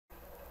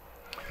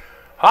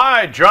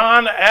Hi,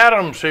 John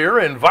Adams here,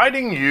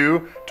 inviting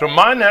you to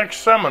my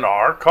next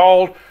seminar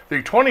called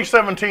the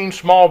 2017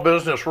 Small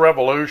Business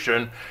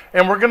Revolution,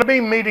 and we're going to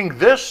be meeting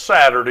this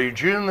Saturday,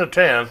 June the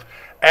 10th,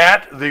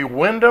 at the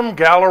Wyndham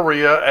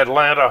Galleria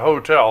Atlanta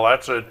Hotel.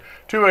 That's at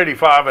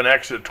 285 and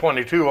exit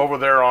 22 over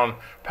there on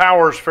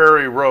Powers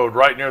Ferry Road,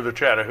 right near the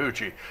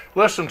Chattahoochee.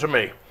 Listen to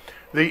me.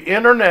 The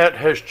internet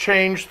has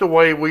changed the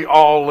way we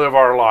all live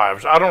our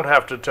lives. I don't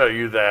have to tell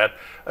you that.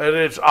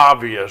 It's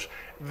obvious.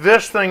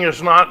 This thing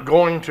is not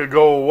going to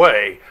go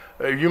away.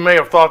 You may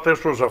have thought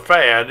this was a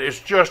fad. It's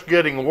just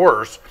getting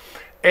worse.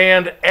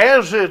 And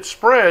as it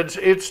spreads,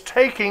 it's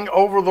taking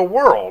over the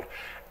world.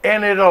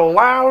 And it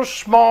allows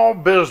small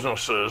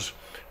businesses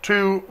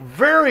to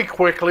very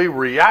quickly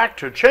react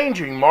to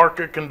changing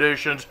market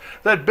conditions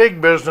that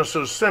big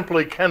businesses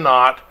simply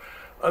cannot.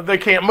 They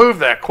can't move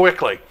that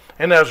quickly.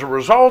 And as a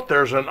result,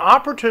 there's an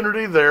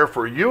opportunity there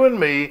for you and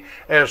me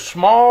as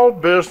small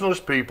business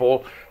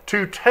people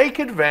to take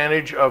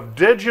advantage of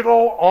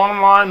digital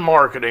online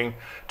marketing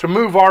to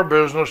move our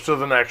business to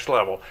the next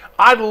level.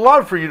 I'd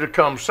love for you to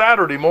come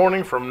Saturday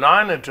morning from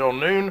 9 until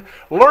noon,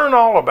 learn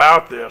all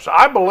about this.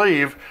 I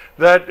believe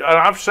that, and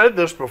I've said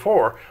this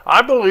before,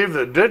 I believe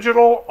that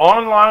digital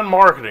online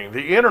marketing,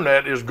 the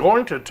internet, is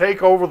going to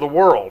take over the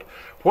world.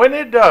 When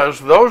it does,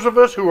 those of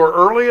us who are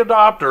early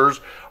adopters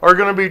are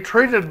going to be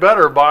treated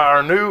better by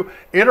our new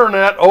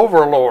internet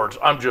overlords.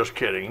 I'm just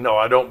kidding. No,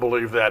 I don't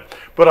believe that.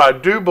 But I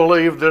do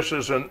believe this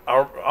is an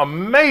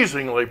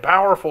amazingly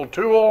powerful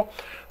tool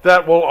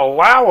that will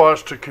allow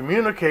us to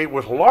communicate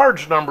with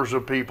large numbers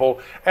of people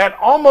at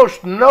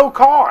almost no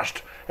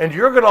cost. And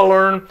you're going to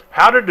learn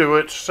how to do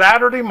it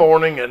Saturday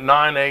morning at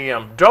 9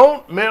 a.m.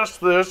 Don't miss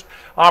this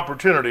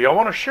opportunity. I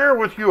want to share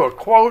with you a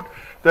quote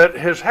that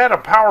has had a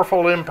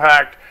powerful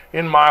impact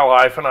in my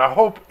life, and I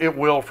hope it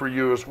will for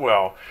you as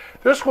well.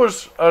 This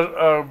was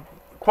a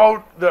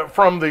quote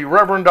from the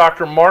Reverend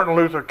Dr. Martin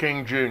Luther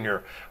King Jr.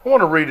 I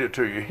want to read it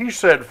to you. He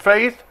said,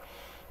 "Faith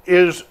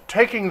is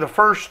taking the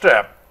first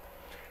step,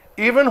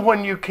 even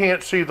when you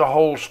can't see the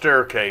whole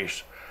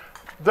staircase."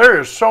 There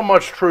is so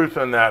much truth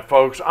in that,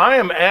 folks. I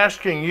am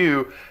asking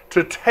you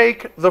to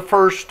take the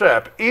first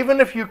step. Even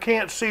if you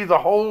can't see the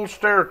whole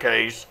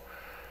staircase,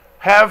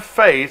 have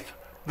faith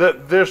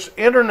that this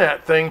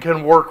internet thing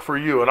can work for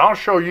you. And I'll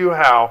show you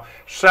how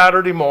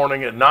Saturday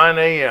morning at 9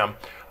 a.m.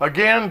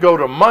 Again, go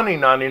to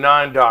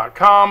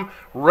money99.com,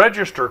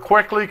 register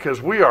quickly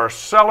because we are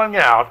selling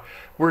out.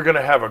 We're going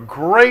to have a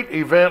great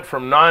event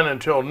from 9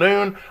 until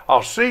noon.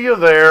 I'll see you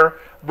there.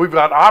 We've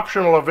got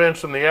optional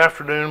events in the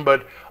afternoon,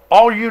 but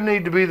all you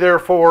need to be there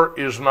for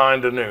is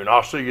 9 to noon.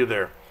 I'll see you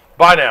there.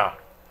 Bye now.